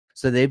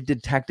So they've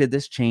detected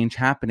this change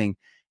happening.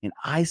 And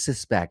I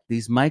suspect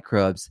these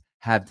microbes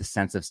have the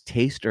sense of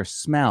taste or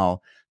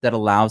smell that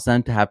allows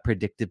them to have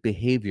predictive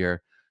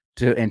behavior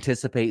to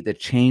anticipate the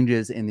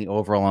changes in the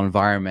overall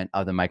environment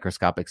of the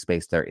microscopic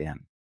space they're in,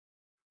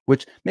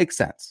 which makes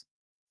sense.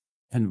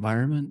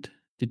 Environment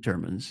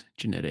determines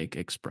genetic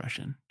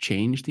expression.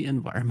 Change the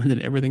environment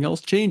and everything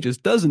else changes,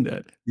 doesn't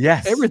it?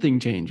 Yes.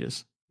 Everything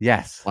changes.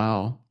 Yes.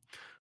 Wow.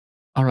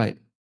 All right.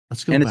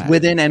 Let's go And back. it's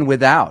within and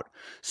without.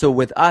 So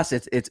with us,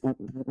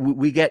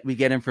 we get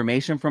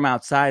information from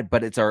outside,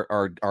 but it's our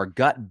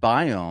gut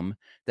biome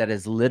that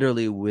is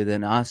literally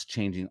within us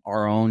changing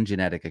our own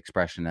genetic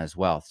expression as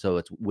well. So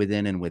it's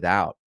within and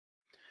without.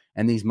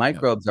 And these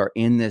microbes are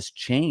in this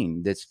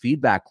chain, this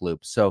feedback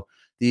loop. So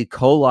the E.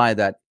 coli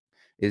that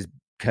is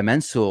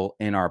commensal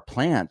in our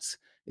plants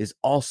is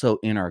also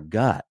in our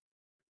gut.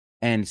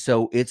 And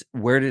so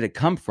where did it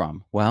come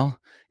from? Well,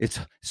 it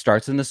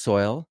starts in the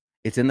soil,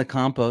 it's in the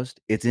compost,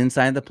 it's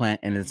inside the plant,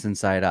 and it's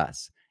inside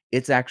us.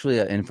 It's actually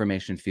an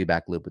information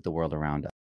feedback loop with the world around us.